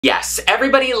Yes,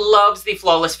 everybody loves the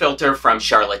Flawless Filter from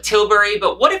Charlotte Tilbury,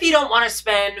 but what if you don't want to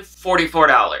spend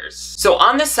 $44? So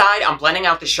on this side, I'm blending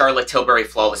out the Charlotte Tilbury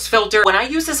Flawless Filter. When I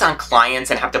use this on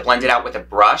clients and have to blend it out with a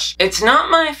brush, it's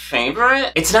not my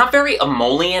favorite. It's not very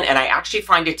emollient, and I actually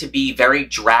find it to be very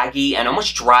draggy and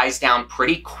almost dries down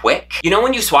pretty quick. You know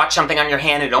when you swatch something on your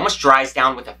hand, it almost dries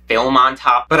down with a film on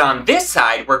top? But on this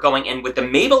side, we're going in with the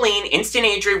Maybelline Instant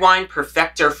Age Rewind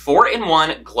Perfector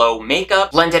 4-in-1 Glow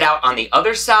Makeup, blended out on the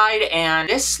other side, and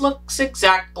this looks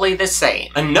exactly the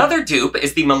same. Another dupe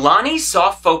is the Milani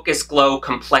Soft Focus Glow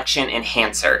Complexion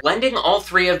Enhancer. Blending all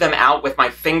three of them out with my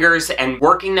fingers and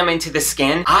working them into the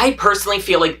skin, I personally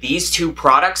feel like these two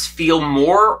products feel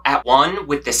more at one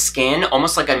with the skin,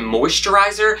 almost like a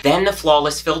moisturizer, than the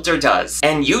Flawless Filter does.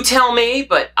 And you tell me,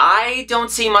 but I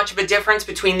don't see much of a difference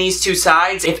between these two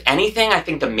sides. If anything, I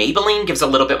think the Maybelline gives a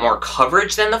little bit more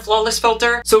coverage than the Flawless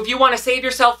Filter. So if you want to save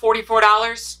yourself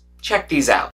 $44, check these out.